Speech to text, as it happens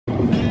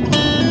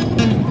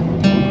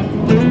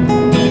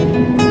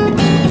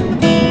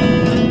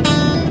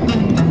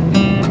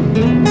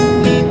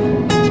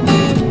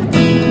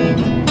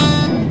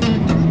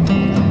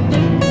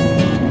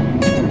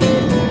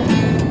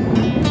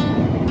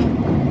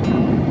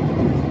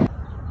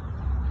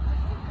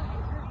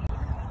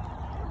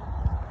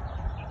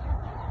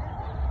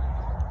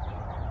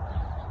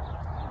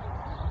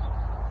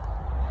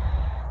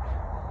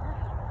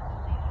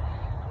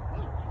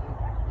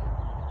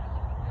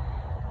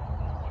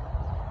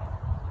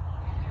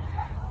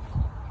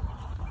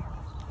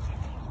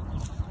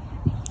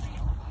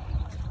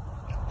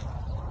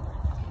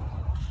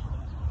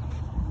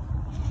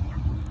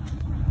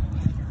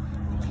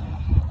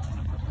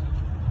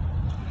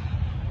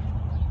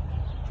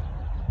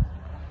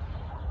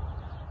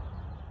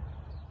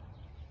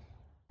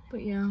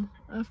But yeah,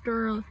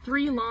 after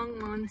 3 long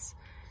months,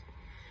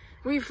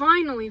 we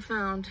finally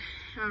found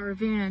our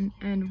van,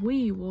 and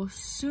we will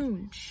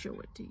soon show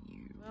it to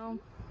you. Well,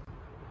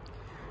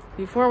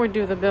 before we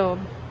do the build,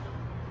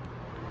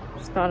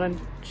 just thought I'd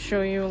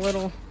show you a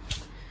little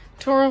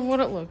tour of what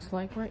it looks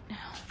like right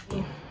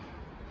now.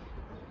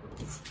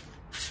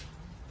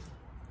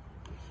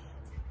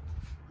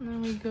 There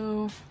we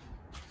go.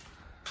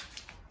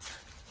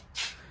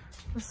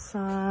 The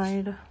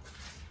side.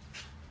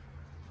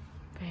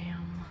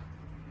 Bam.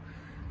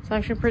 It's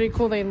actually pretty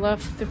cool.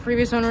 The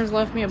previous owners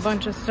left me a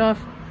bunch of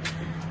stuff.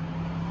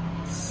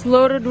 It's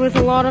loaded with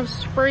a lot of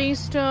spray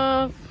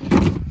stuff,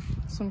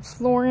 some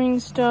flooring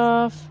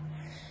stuff,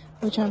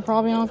 which I'm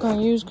probably not going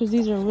to use because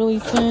these are really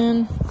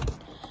thin.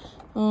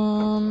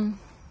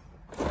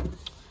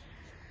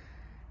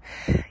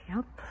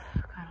 Yep,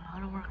 got a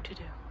lot of work to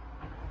do.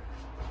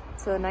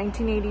 It's a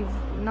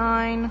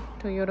 1989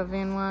 Toyota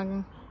van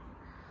wagon.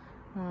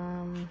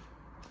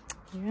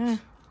 Yeah.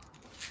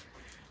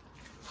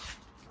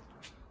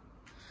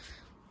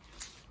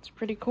 It's a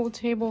pretty cool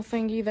table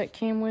thingy that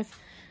came with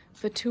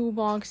the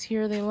toolbox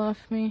here they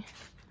left me.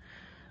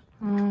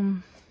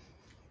 There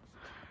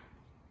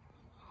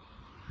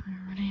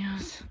it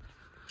is.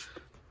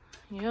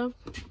 Yep.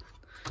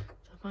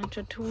 A bunch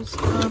of tool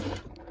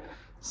stuff,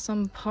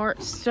 some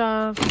part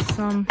stuff,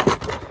 some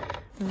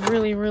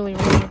really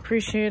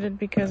appreciated,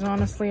 because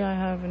honestly I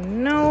have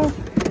no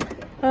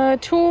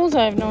tools.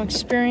 I have no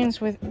experience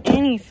with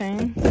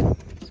anything,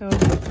 so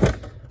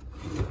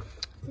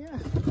yeah,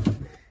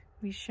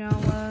 we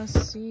shall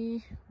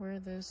see where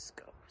this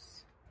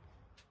goes.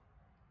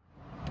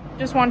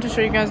 Just wanted to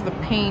show you guys the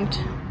paint.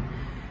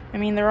 I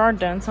mean, there are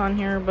dents on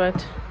here,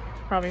 but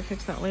probably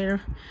fix that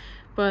later.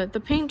 But the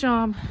paint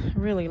job I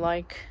really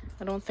like.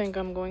 I don't think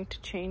I'm going to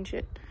change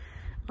it.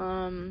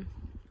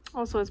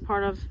 Also, it's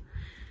part of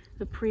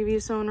the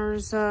previous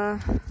owners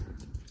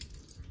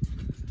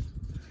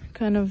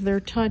kind of their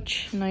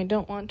touch, and I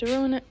don't want to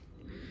ruin it,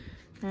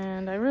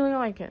 and I really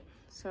like it,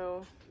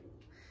 so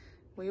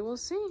we will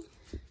see.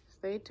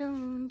 Stay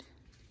tuned.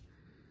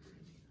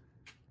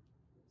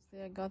 See,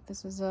 I got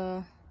this as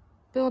a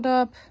build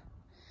up.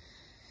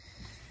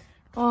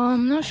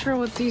 I'm not sure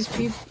what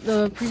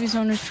the previous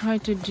owners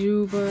tried to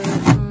do, but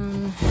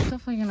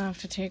definitely gonna have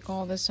to take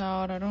all this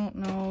out. I don't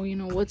know, you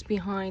know, what's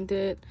behind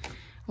it.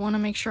 I want to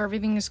make sure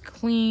everything is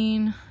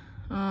clean.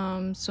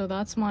 So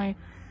that's my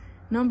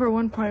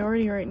 #1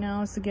 priority right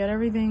now, is to get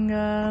everything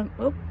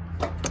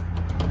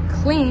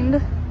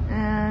cleaned,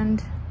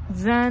 and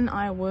then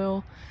I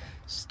will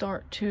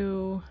start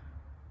to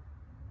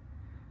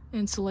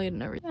insulate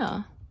and everything.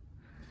 Yeah.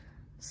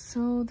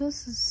 So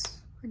this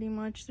is pretty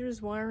much,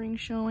 there's wiring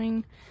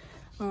showing.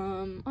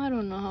 I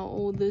don't know how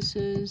old this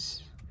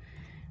is,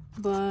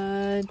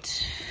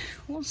 but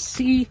we'll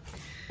see.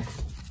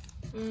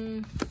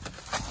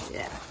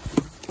 Yeah.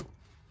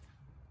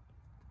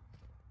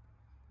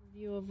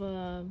 View of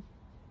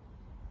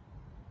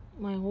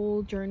my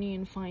whole journey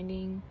in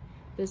finding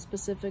this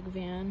specific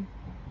van.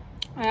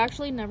 I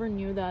actually never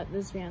knew that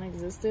this van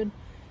existed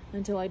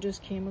until I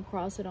just came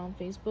across it on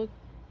Facebook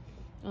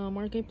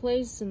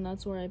Marketplace, and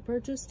that's where I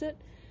purchased it.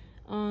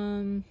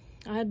 I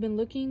had been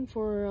looking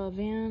for a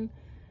van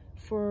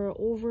for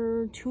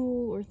over 2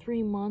 or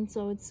 3 months,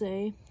 I would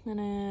say, and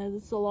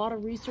it's a lot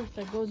of research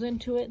that goes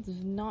into it.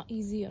 It's not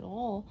easy at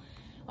all.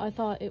 I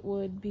thought it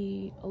would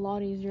be a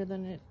lot easier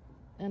than it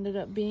ended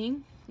up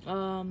being.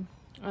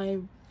 I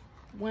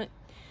went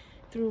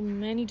through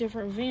many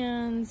different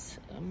vans,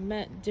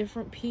 met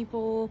different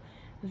people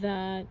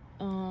that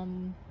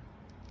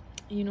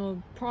you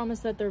know,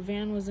 promised that their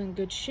van was in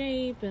good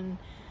shape, and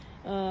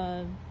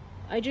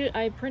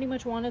I pretty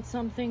much wanted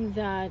something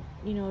that,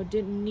 you know,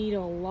 didn't need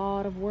a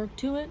lot of work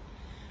to it,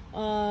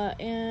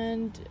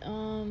 and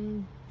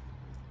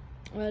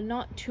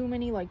not too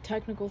many like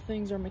technical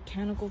things or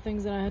mechanical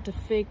things that I had to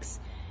fix.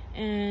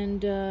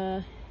 And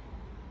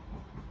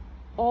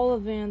all the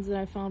vans that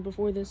I found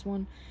before this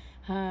one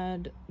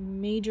had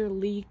major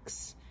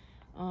leaks,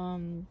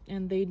 and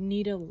they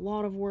need a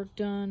lot of work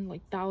done,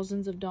 like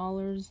thousands of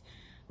dollars,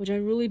 which I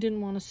really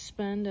didn't want to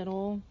spend at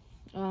all.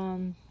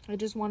 I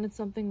just wanted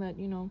something that,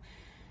 you know,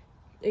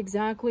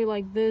 exactly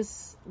like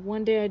this.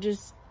 One day I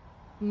just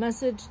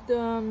messaged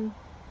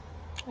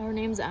our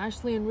names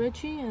Ashley and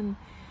Richie,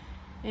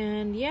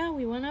 and yeah,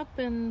 we went up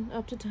to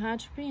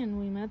Tehachapi, and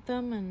we met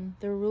them, and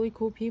they're really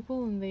cool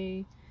people, and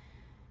they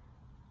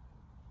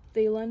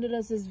lended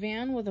us this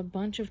van with a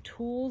bunch of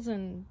tools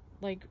and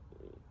like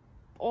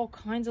all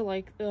kinds of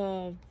like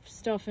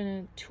stuff in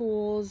it,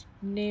 tools,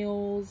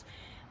 nails,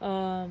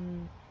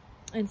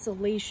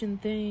 insulation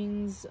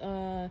things.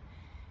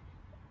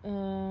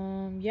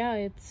 Yeah,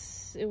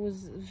 it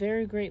was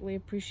very greatly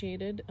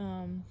appreciated.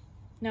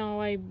 Now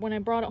when I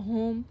brought it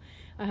home,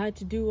 I had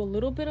to do a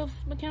little bit of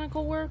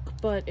mechanical work,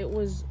 but it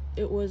was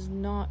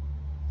not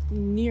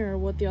near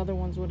what the other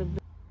ones would have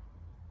been.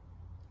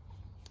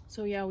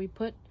 So yeah, we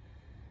put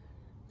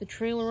the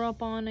trailer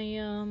up on a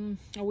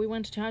we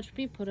went to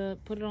Tehachapi, put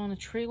it on a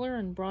trailer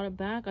and brought it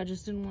back. I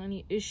just didn't want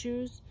any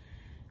issues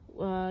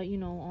you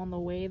know, on the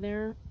way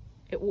there.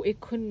 It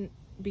couldn't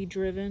be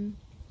driven.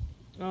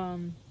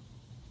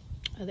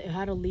 It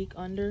had a leak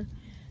under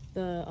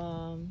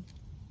the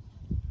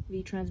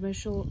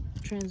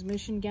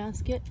transmission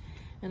gasket,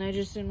 and I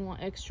just didn't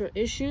want extra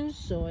issues,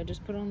 so I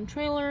just put it on the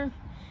trailer.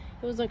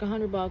 It was like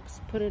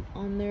 $100. Put it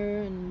on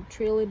there and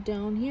trail it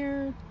down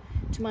here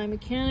to my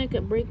mechanic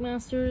at Brake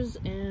Masters,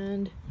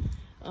 and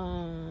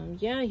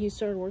yeah, he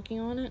started working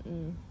on it,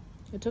 and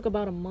it took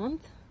about a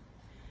month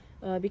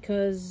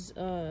because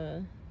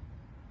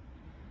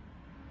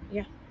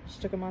yeah,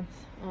 just took a month.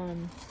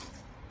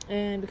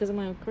 And because of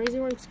my crazy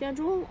work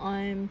schedule,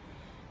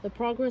 the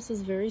progress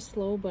is very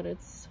slow, but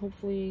it's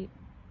hopefully,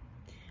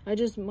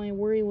 my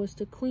worry was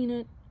to clean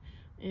it,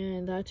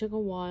 and that took a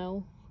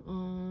while.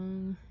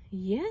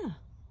 Yeah,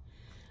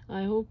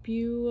 I hope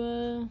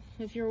you,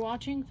 if you're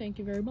watching, thank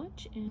you very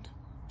much, and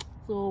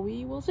so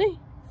we will see.